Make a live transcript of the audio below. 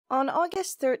On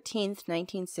August 13th,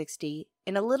 1960,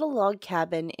 in a little log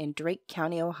cabin in Drake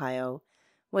County, Ohio,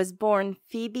 was born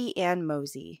Phoebe Ann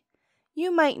Mosey.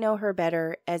 You might know her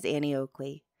better as Annie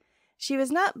Oakley. She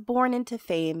was not born into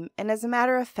fame, and as a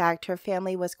matter of fact, her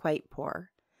family was quite poor.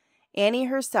 Annie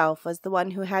herself was the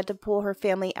one who had to pull her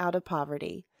family out of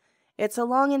poverty. It's a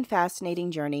long and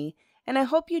fascinating journey, and I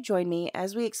hope you join me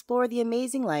as we explore the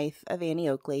amazing life of Annie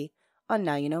Oakley on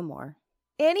Now You Know More.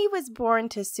 Annie was born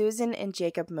to Susan and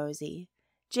Jacob Mosey.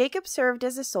 Jacob served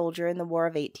as a soldier in the War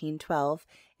of 1812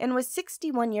 and was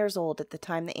 61 years old at the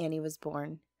time that Annie was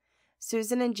born.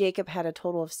 Susan and Jacob had a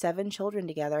total of 7 children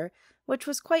together, which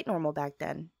was quite normal back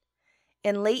then.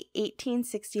 In late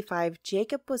 1865,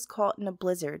 Jacob was caught in a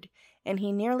blizzard, and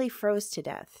he nearly froze to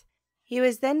death. He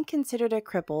was then considered a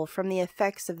cripple from the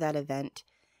effects of that event,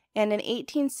 and in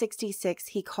 1866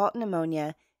 he caught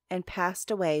pneumonia and passed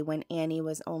away when Annie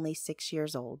was only 6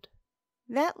 years old.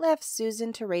 That left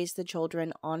Susan to raise the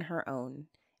children on her own,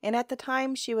 and at the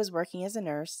time she was working as a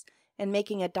nurse and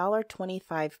making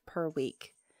 $1.25 per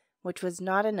week, which was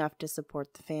not enough to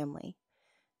support the family.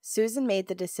 Susan made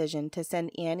the decision to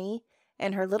send Annie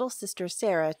and her little sister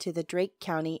Sarah to the Drake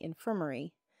County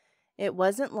Infirmary. It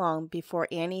wasn't long before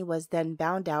Annie was then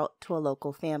bound out to a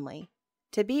local family.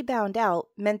 To be bound out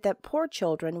meant that poor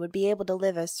children would be able to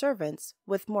live as servants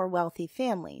with more wealthy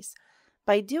families.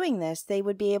 By doing this, they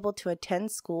would be able to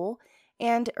attend school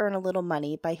and earn a little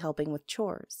money by helping with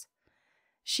chores.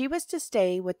 She was to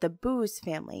stay with the Booze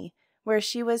family, where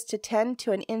she was to tend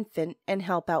to an infant and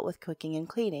help out with cooking and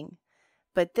cleaning.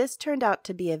 But this turned out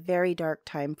to be a very dark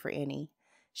time for Annie.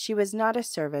 She was not a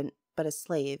servant, but a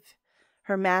slave.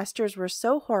 Her masters were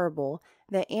so horrible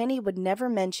that Annie would never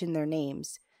mention their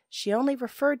names. She only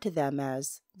referred to them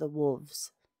as the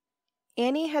wolves.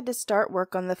 Annie had to start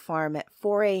work on the farm at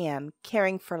 4 a.m.,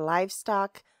 caring for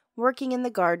livestock, working in the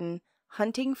garden,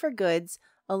 hunting for goods,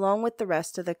 along with the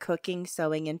rest of the cooking,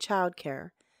 sewing, and childcare.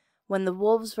 When the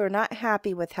wolves were not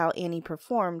happy with how Annie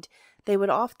performed, they would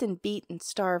often beat and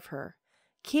starve her.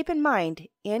 Keep in mind,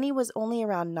 Annie was only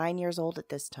around 9 years old at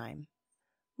this time.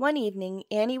 One evening,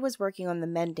 Annie was working on the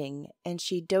mending, and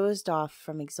she dozed off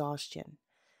from exhaustion.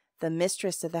 The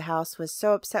mistress of the house was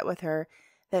so upset with her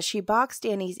that she boxed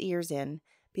Annie's ears in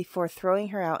before throwing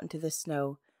her out into the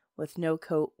snow with no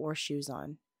coat or shoes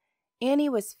on. Annie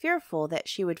was fearful that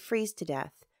she would freeze to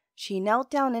death. She knelt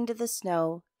down into the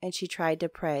snow and she tried to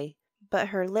pray, but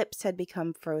her lips had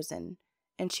become frozen,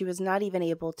 and she was not even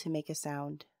able to make a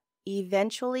sound.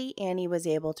 Eventually, Annie was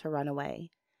able to run away.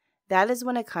 That is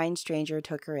when a kind stranger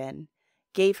took her in,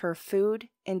 gave her food,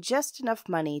 and just enough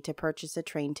money to purchase a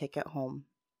train ticket home.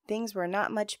 Things were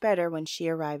not much better when she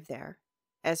arrived there,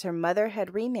 as her mother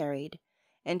had remarried,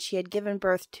 and she had given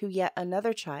birth to yet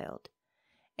another child.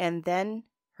 And then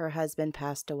her husband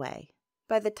passed away.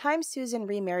 By the time Susan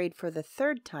remarried for the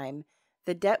 3rd time,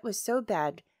 the debt was so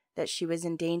bad that she was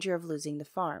in danger of losing the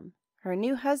farm. Her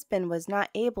new husband was not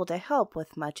able to help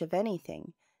with much of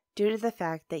anything, due to the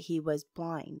fact that he was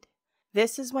blind.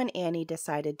 This is when Annie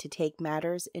decided to take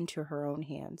matters into her own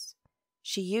hands.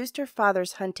 She used her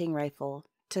father's hunting rifle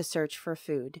to search for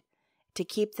food, to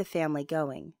keep the family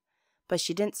going. But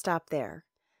she didn't stop there.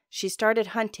 She started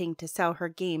hunting to sell her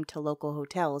game to local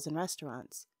hotels and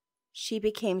restaurants. She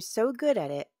became so good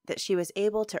at it that she was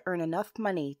able to earn enough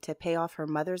money to pay off her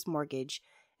mother's mortgage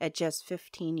at just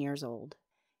 15 years old.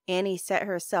 Annie set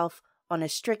herself on a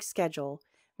strict schedule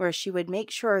where she would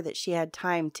make sure that she had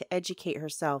time to educate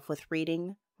herself with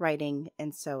reading, writing,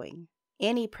 and sewing.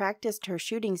 Annie practiced her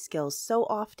shooting skills so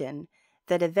often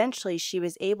that eventually she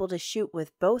was able to shoot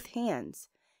with both hands,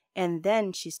 and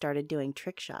then she started doing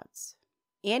trick shots.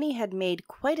 Annie had made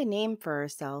quite a name for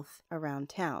herself around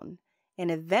town,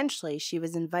 and eventually she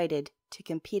was invited to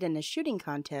compete in a shooting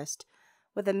contest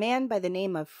with a man by the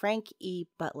name of Frank E.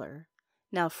 Butler.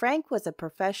 Now, Frank was a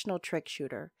professional trick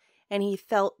shooter, and he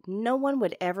felt no one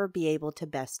would ever be able to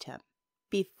best him.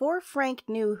 Before Frank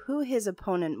knew who his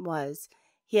opponent was,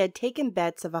 he had taken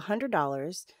bets of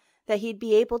 $100 that he'd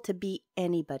be able to beat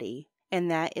anybody, and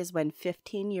that is when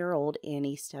 15-year-old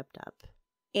Annie stepped up.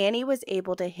 Annie was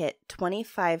able to hit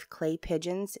 25 clay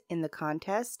pigeons in the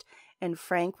contest, and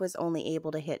Frank was only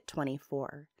able to hit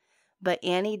 24. But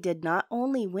Annie did not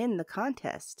only win the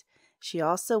contest, she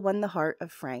also won the heart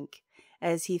of Frank,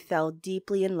 as he fell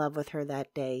deeply in love with her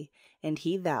that day, and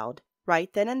he vowed,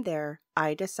 right then and there,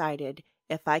 I decided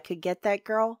if I could get that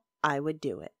girl, I would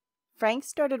do it. Frank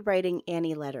started writing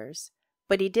Annie letters,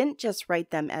 but he didn't just write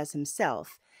them as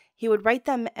himself. He would write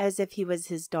them as if he was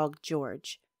his dog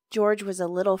George. George was a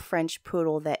little French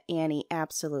poodle that Annie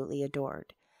absolutely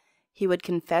adored. He would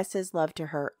confess his love to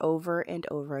her over and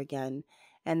over again,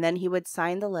 and then he would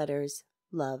sign the letters,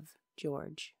 "Love,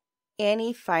 George."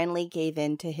 Annie finally gave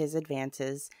in to his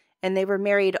advances, and they were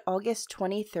married August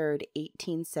 23rd,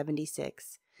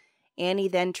 1876. Annie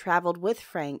then traveled with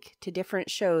Frank to different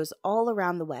shows all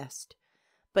around the West,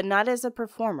 but not as a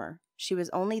performer. She was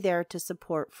only there to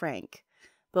support Frank.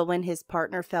 But when his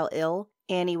partner fell ill,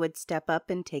 Annie would step up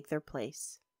and take their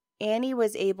place. Annie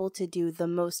was able to do the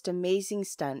most amazing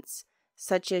stunts,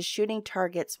 such as shooting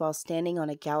targets while standing on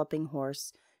a galloping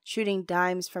horse, shooting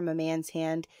dimes from a man's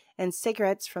hand, and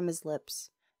cigarettes from his lips.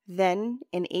 Then,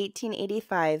 in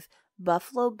 1885,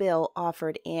 Buffalo Bill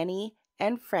offered Annie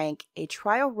and Frank a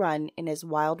trial run in his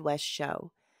Wild West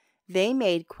show. They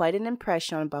made quite an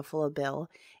impression on Buffalo Bill,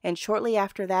 and shortly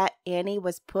after that, Annie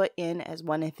was put in as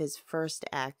one of his first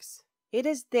acts. It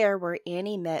is there where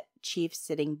Annie met Chief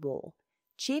Sitting Bull.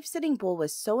 Chief Sitting Bull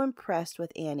was so impressed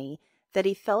with Annie that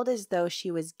he felt as though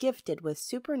she was gifted with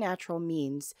supernatural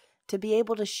means to be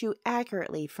able to shoot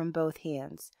accurately from both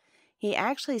hands. He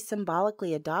actually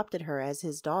symbolically adopted her as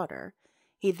his daughter.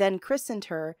 He then christened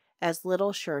her as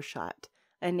Little Sure Shot,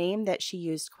 a name that she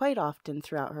used quite often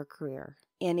throughout her career.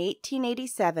 In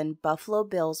 1887, Buffalo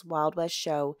Bill's Wild West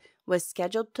show was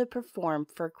scheduled to perform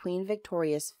for Queen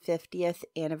Victoria's 50th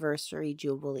anniversary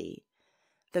jubilee.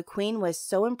 The Queen was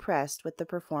so impressed with the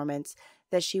performance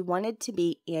that she wanted to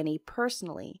meet Annie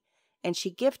personally, and she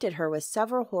gifted her with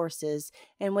several horses,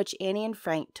 in which Annie and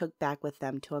Frank took back with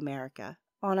them to America.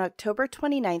 On October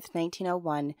 29,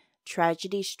 1901,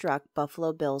 tragedy struck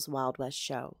Buffalo Bill's Wild West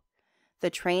show.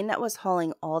 The train that was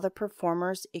hauling all the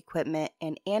performers, equipment,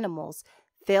 and animals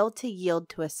failed to yield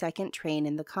to a second train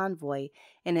in the convoy,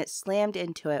 and it slammed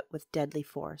into it with deadly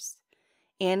force.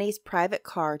 Annie's private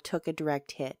car took a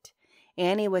direct hit.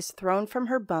 Annie was thrown from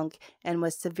her bunk and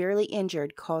was severely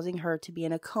injured, causing her to be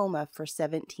in a coma for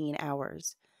 17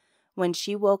 hours. When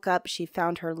she woke up, she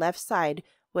found her left side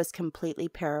was completely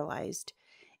paralyzed.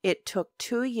 It took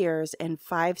 2 years and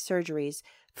 5 surgeries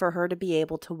for her to be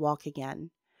able to walk again.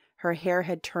 Her hair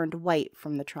had turned white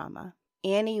from the trauma.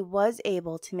 Annie was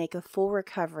able to make a full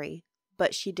recovery,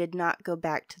 but she did not go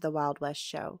back to the Wild West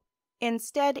show.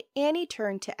 Instead, Annie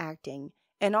turned to acting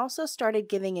and also started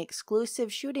giving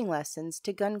exclusive shooting lessons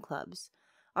to gun clubs.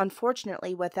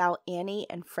 Unfortunately, without Annie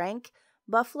and Frank,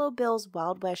 Buffalo Bill's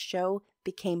Wild West show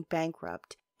became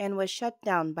bankrupt and was shut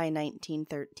down by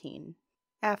 1913.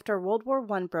 After World War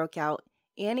I broke out,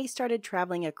 Annie started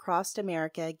traveling across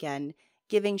America again,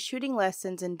 giving shooting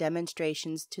lessons and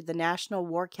demonstrations to the National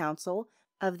War Council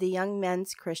of the Young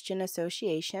Men's Christian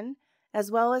Association, as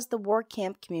well as the War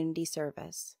Camp Community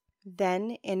Service.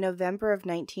 Then, in November of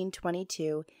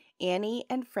 1922, Annie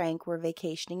and Frank were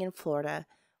vacationing in Florida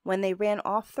when they ran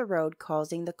off the road,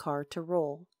 causing the car to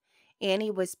roll.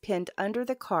 Annie was pinned under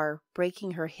the car,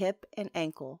 breaking her hip and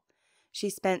ankle. She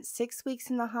spent 6 weeks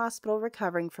in the hospital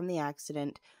recovering from the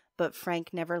accident, but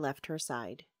Frank never left her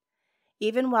side.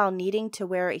 Even while needing to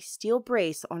wear a steel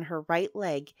brace on her right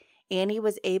leg, Annie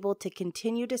was able to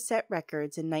continue to set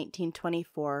records in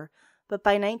 1924, but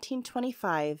by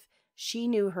 1925, she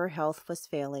knew her health was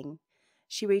failing.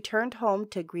 She returned home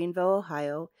to Greenville,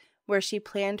 Ohio, where she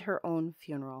planned her own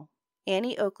funeral.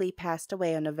 Annie Oakley passed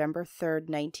away on November 3,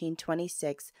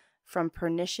 1926, from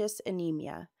pernicious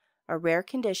anemia, a rare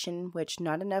condition which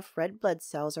not enough red blood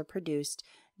cells are produced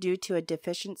due to a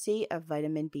deficiency of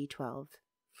vitamin B12.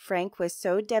 Frank was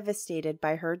so devastated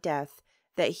by her death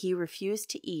that he refused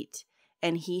to eat,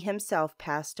 and he himself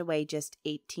passed away just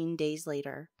 18 days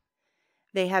later.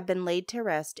 They have been laid to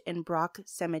rest in Brock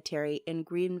Cemetery in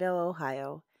Greenville,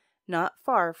 Ohio, not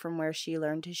far from where she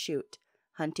learned to shoot,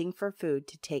 hunting for food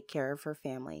to take care of her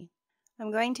family.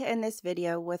 I'm going to end this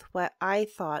video with what I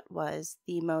thought was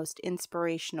the most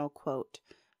inspirational quote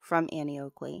from Annie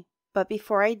Oakley. But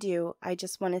before I do, I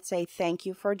just want to say thank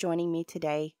you for joining me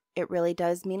today. It really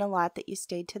does mean a lot that you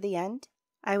stayed to the end.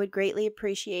 I would greatly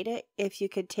appreciate it if you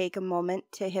could take a moment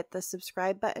to hit the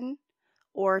subscribe button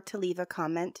or to leave a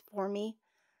comment for me.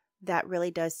 That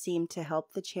really does seem to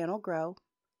help the channel grow,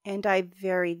 and I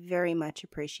very, very much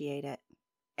appreciate it.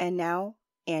 And now,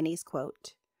 Annie's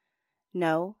quote.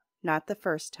 No, not the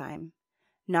first time,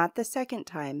 not the second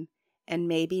time, and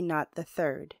maybe not the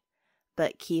third,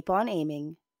 but keep on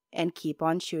aiming and keep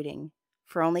on shooting,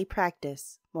 for only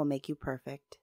practice will make you perfect.